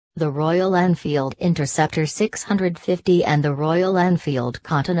The Royal Enfield Interceptor 650 and the Royal Enfield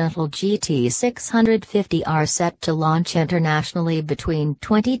Continental GT 650 are set to launch internationally between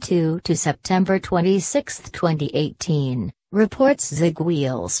 22 to September 26, 2018, reports Zig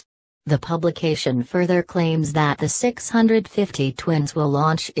Wheels. The publication further claims that the 650 twins will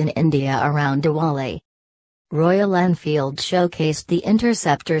launch in India around Diwali. Royal Enfield showcased the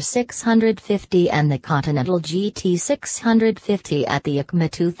Interceptor 650 and the Continental GT 650 at the EICMA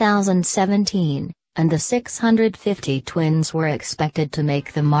 2017, and the 650 twins were expected to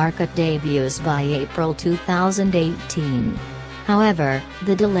make the market debuts by April 2018. However,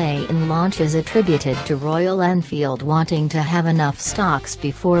 the delay in launch is attributed to Royal Enfield wanting to have enough stocks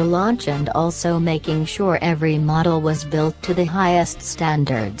before launch and also making sure every model was built to the highest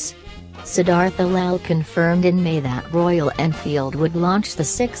standards. Siddhartha Lal confirmed in May that Royal Enfield would launch the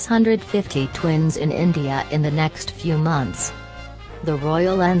 650 twins in India in the next few months. The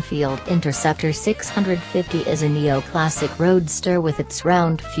Royal Enfield Interceptor 650 is a neoclassic roadster with its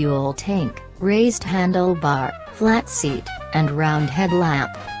round fuel tank, raised handlebar, flat seat, and round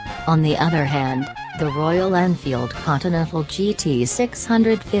headlamp. On the other hand, the Royal Enfield Continental GT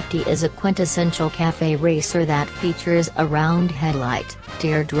 650 is a quintessential cafe racer that features a round headlight,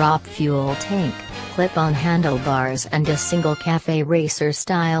 teardrop fuel tank, clip-on handlebars and a single cafe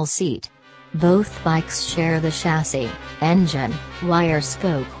racer-style seat. Both bikes share the chassis, engine,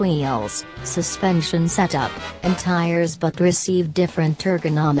 wire-spoke wheels, suspension setup, and tires but receive different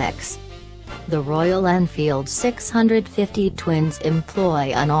ergonomics. The Royal Enfield 650 twins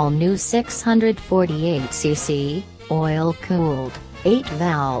employ an all-new 648cc, oil-cooled,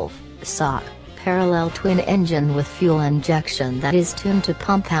 8-valve, SOC, parallel twin engine with fuel injection that is tuned to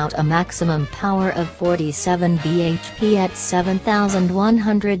pump out a maximum power of 47 bhp at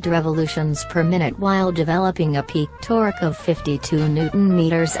 7,100 revolutions per minute while developing a peak torque of 52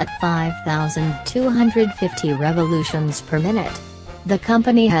 Nm at 5,250 revolutions per minute. The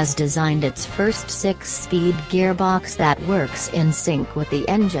company has designed its first 6-speed gearbox that works in sync with the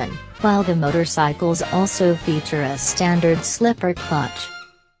engine, while the motorcycles also feature a standard slipper clutch.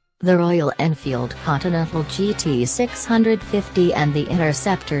 The Royal Enfield Continental GT 650 and the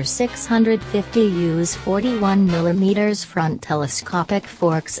Interceptor 650 use 41mm front telescopic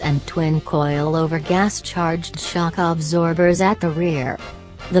forks and twin coil-over gas-charged shock absorbers at the rear.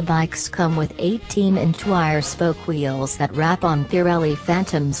 The bikes come with 18-inch wire-spoke wheels that wrap on Pirelli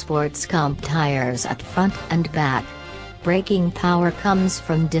Phantom Sports Comp tires at front and back. Braking power comes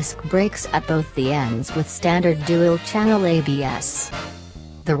from disc brakes at both the ends with standard dual-channel ABS.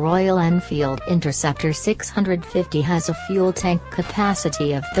 The Royal Enfield Interceptor 650 has a fuel tank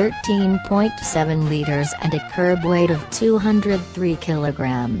capacity of 13.7 liters and a curb weight of 203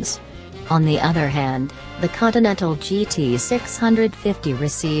 kilograms. On the other hand, the Continental GT 650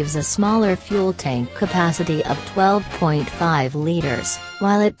 receives a smaller fuel tank capacity of 12.5 liters,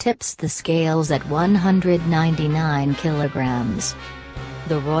 while it tips the scales at 199 kilograms.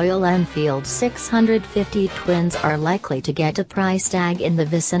 The Royal Enfield 650 twins are likely to get a price tag in the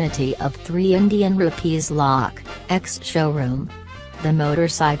vicinity of 3 Indian rupees lakh, ex-showroom. The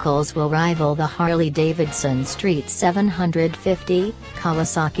motorcycles will rival the Harley-Davidson Street 750,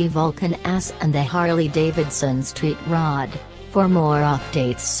 Kawasaki Vulcan S and the Harley-Davidson Street Rod. For more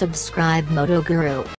updates subscribe MotoGuru.